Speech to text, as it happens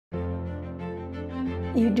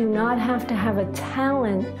You do not have to have a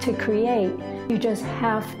talent to create. You just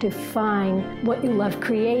have to find what you love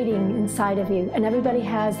creating inside of you. And everybody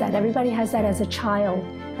has that. Everybody has that as a child.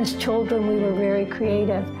 As children, we were very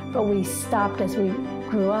creative, but we stopped as we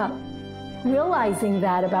grew up. Realizing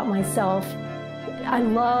that about myself, I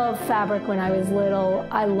love fabric when I was little.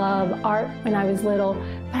 I love art when I was little,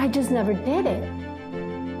 but I just never did it.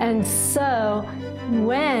 And so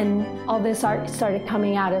when all this art started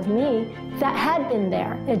coming out of me, that had been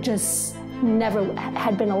there. It just never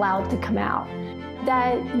had been allowed to come out.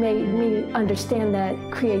 That made me understand that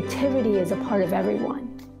creativity is a part of everyone.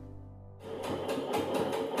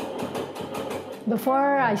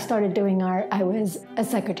 Before I started doing art, I was a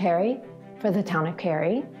secretary for the town of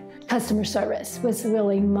Cary. Customer service was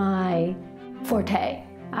really my forte.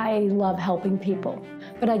 I love helping people,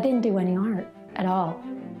 but I didn't do any art at all.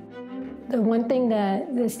 The one thing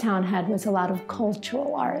that this town had was a lot of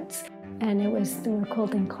cultural arts, and it was through a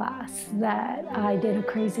quilting class that I did a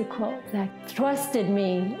crazy quilt that thrusted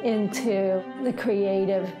me into the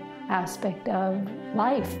creative aspect of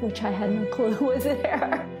life, which I had no clue was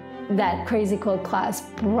there. That crazy quilt class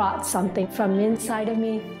brought something from inside of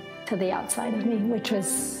me to the outside of me, which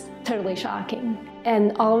was totally shocking.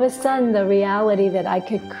 And all of a sudden, the reality that I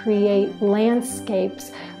could create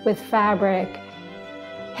landscapes with fabric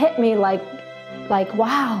hit me like,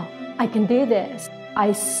 wow, I can do this.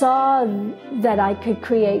 I saw that I could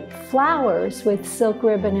create flowers with silk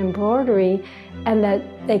ribbon embroidery and that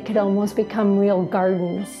they could almost become real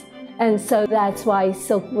gardens. And so that's why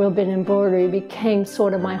silk ribbon embroidery became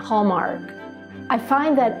sort of my hallmark. I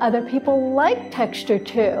find that other people like texture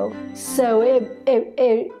too, so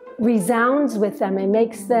it resounds with them. It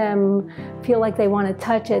makes them feel like they want to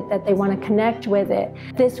touch it, that they want to connect with it.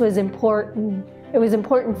 This was important. It was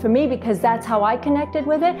important for me because that's how I connected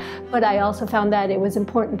with it, but I also found that it was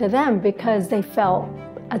important to them because they felt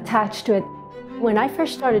attached to it. When I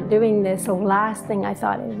first started doing this, the last thing I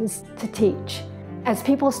thought it was to teach. As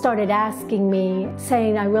people started asking me,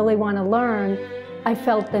 saying I really want to learn, I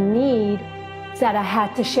felt the need that I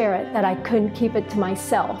had to share it, that I couldn't keep it to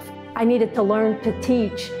myself. I needed to learn to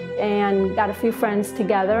teach, and got a few friends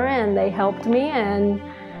together and they helped me, and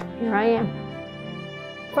here I am.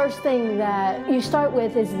 First thing that you start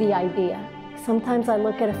with is the idea. Sometimes I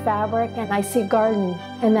look at a fabric and I see garden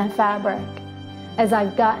in that fabric. As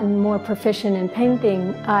I've gotten more proficient in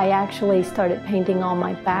painting, I actually started painting all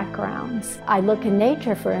my backgrounds. I look in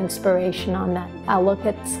nature for inspiration on that. I look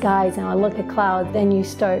at skies and I look at clouds, then you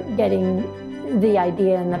start getting the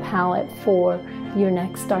idea and the palette for your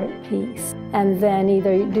next art piece. And then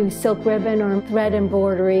either you do silk ribbon or thread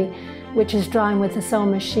embroidery, which is drawn with a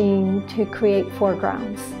sewing machine to create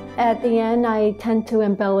foregrounds. At the end, I tend to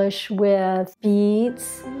embellish with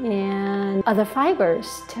beads and other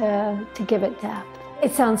fibers to give it depth.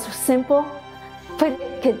 It sounds simple, but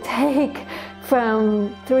it could take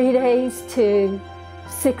from 3 days to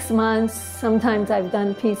 6 months. Sometimes I've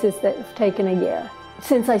done pieces that have taken a year.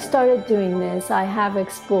 Since I started doing this, I have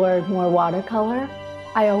explored more watercolor.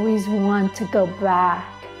 I always want to go back.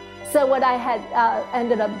 So what I had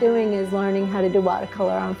ended up doing is learning how to do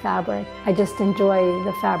watercolor on fabric. I just enjoy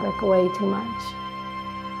the fabric way too much.